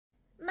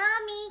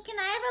Mommy, can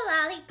I have a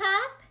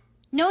lollipop?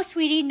 No,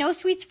 sweetie, no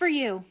sweets for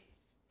you.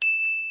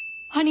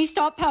 Honey,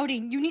 stop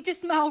pouting. You need to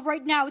smile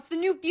right now. It's the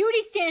new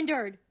beauty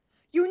standard.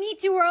 You need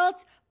to, or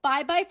else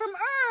bye-bye from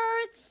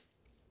Earth.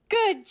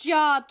 Good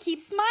job. Keep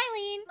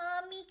smiling.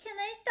 Mommy, can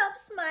I stop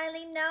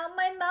smiling now?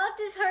 My mouth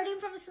is hurting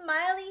from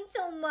smiling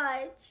so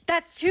much.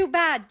 That's too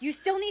bad. You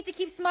still need to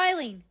keep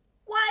smiling.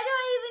 Why do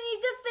I even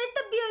need to fit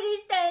the beauty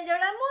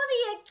standard? I'm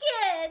only a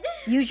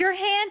kid. Use your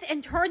hand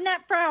and turn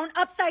that frown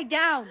upside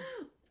down.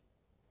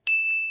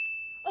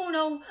 Oh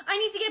no, I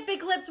need to get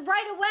big lips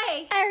right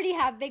away. I already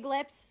have big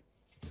lips.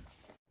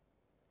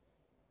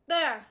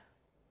 There.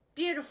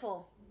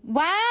 Beautiful.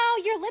 Wow,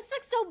 your lips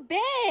look so big.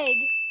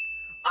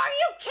 Are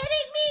you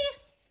kidding me?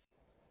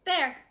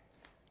 There.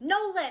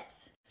 No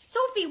lips.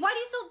 Sophie, why do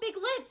you still have big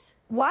lips?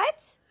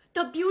 What?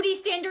 The beauty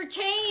standard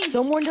changed.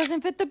 Someone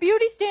doesn't fit the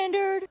beauty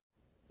standard.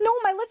 No,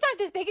 my lips aren't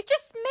this big. It's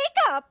just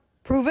makeup.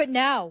 Prove it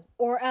now,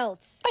 or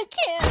else. I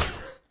can't.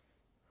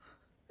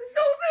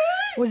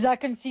 Sophie! Was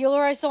that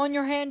concealer I saw in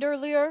your hand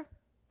earlier?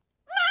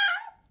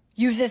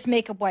 Use this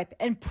makeup wipe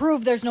and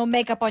prove there's no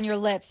makeup on your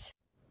lips.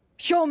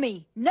 Show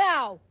me,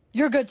 now!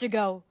 You're good to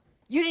go.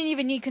 You didn't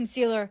even need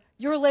concealer.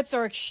 Your lips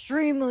are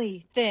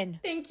extremely thin.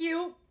 Thank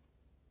you.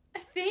 I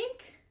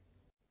think.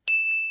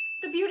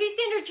 The beauty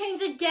standard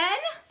changed again?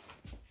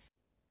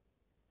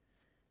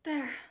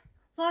 There.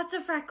 Lots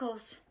of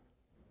freckles.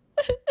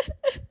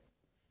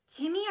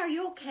 Timmy, are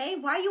you okay?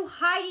 Why are you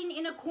hiding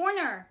in a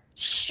corner?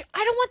 Shh!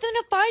 I don't want them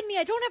to find me.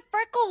 I don't have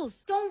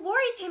freckles. Don't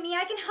worry, Timmy.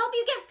 I can help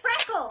you get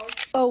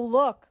freckles. Oh,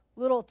 look.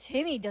 Little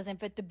Timmy doesn't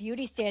fit the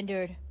beauty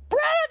standard.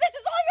 Brianna, this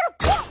is all your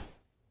fault!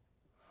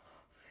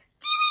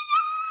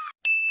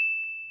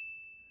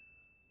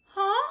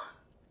 Huh?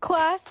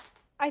 Class,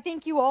 I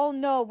think you all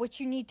know what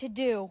you need to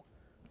do.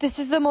 This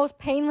is the most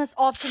painless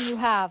option you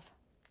have.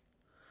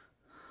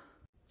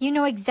 You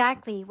know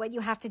exactly what you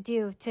have to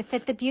do to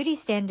fit the beauty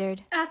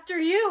standard. After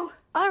you.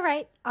 All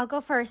right, I'll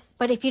go first.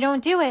 But if you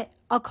don't do it,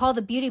 I'll call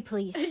the beauty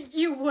police.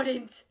 You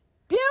wouldn't.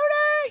 Beauty!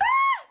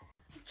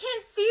 I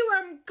can't see where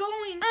I'm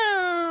going.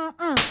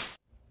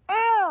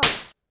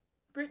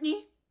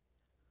 Brittany,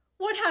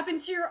 what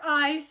happened to your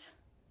eyes?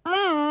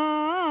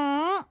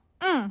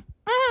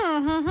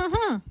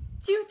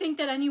 Do you think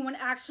that anyone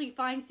actually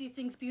finds these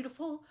things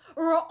beautiful?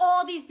 Or are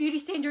all these beauty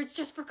standards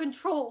just for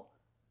control?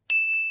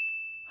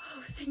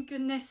 Oh, thank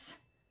goodness.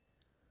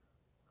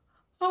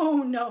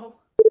 Oh, no.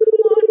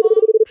 Come on,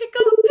 Mom. Pick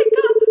up, pick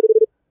up.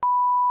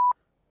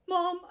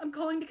 Mom, I'm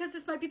calling because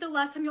this might be the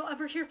last time you'll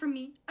ever hear from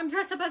me. I'm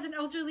dressed up as an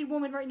elderly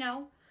woman right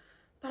now,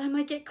 but I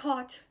might get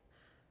caught.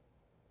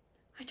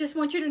 I just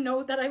want you to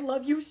know that I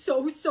love you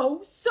so,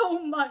 so, so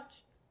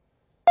much.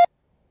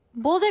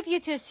 Bold of you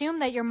to assume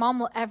that your mom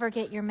will ever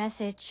get your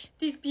message.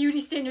 These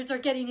beauty standards are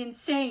getting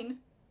insane.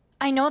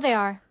 I know they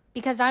are,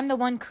 because I'm the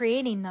one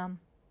creating them.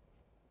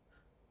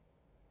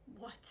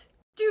 What?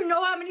 Do you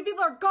know how many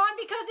people are gone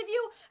because of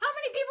you? How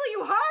many people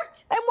you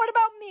hurt? And what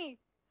about me?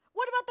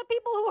 What about the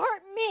people who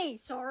hurt me?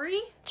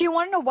 Sorry? Do you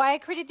want to know why I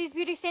created these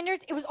beauty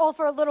standards? It was all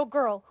for a little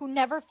girl who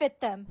never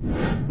fit them.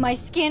 My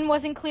skin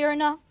wasn't clear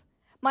enough.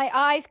 My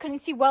eyes couldn't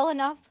see well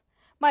enough.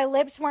 My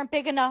lips weren't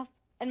big enough.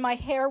 And my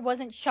hair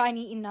wasn't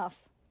shiny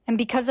enough. And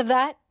because of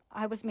that,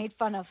 I was made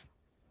fun of.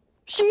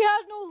 She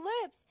has no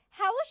lips.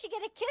 How will she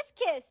get a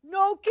kiss?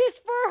 No kiss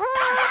for her.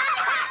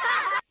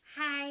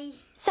 Hi.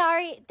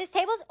 Sorry, this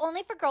table's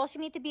only for girls who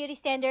meet the beauty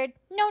standard.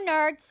 No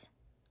nerds.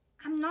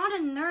 I'm not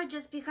a nerd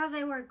just because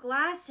I wear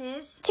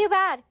glasses. Too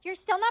bad. You're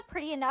still not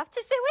pretty enough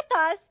to sit with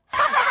us.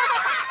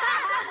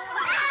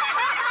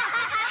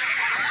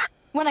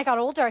 When I got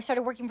older, I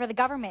started working for the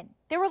government.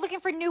 They were looking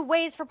for new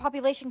ways for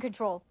population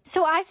control.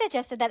 So I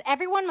suggested that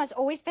everyone must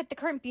always fit the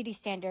current beauty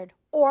standard,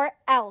 or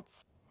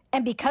else.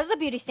 And because the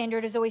beauty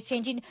standard is always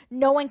changing,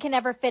 no one can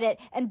ever fit it,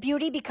 and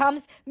beauty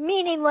becomes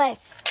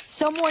meaningless.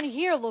 Someone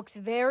here looks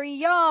very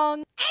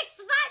young. It's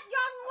that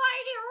young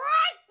lady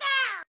right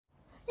there!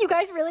 You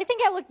guys really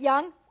think I look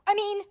young? I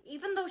mean,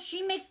 even though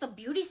she makes the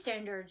beauty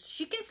standards,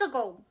 she can still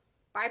go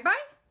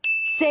bye-bye?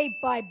 Say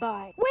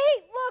bye-bye.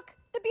 Wait, look!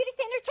 The beauty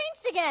standard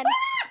changed again.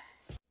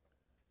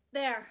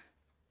 There.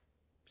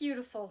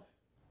 Beautiful.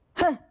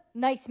 Huh,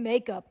 nice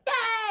makeup.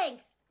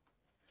 Thanks!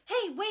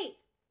 Hey, wait.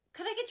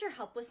 Could I get your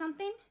help with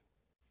something?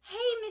 Hey,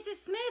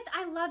 Mrs. Smith,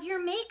 I love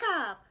your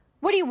makeup.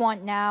 What do you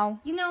want now?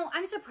 You know,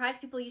 I'm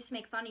surprised people used to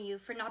make fun of you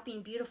for not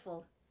being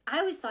beautiful. I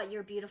always thought you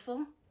were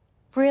beautiful.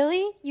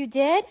 Really? You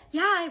did?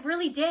 Yeah, I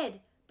really did.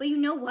 But you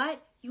know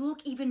what? You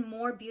look even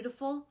more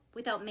beautiful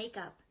without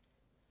makeup.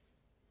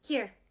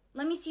 Here,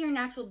 let me see your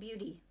natural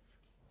beauty.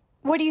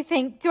 What do you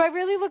think? Do I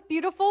really look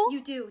beautiful?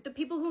 You do. The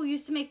people who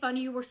used to make fun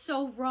of you were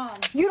so wrong.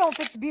 You don't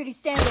fit the beauty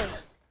standard.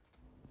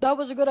 That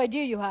was a good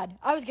idea you had.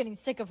 I was getting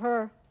sick of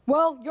her.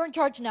 Well, you're in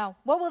charge now.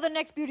 What will the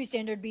next beauty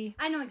standard be?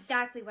 I know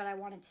exactly what I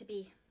want it to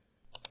be.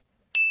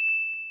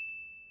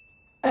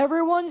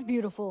 Everyone's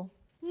beautiful.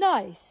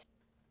 Nice.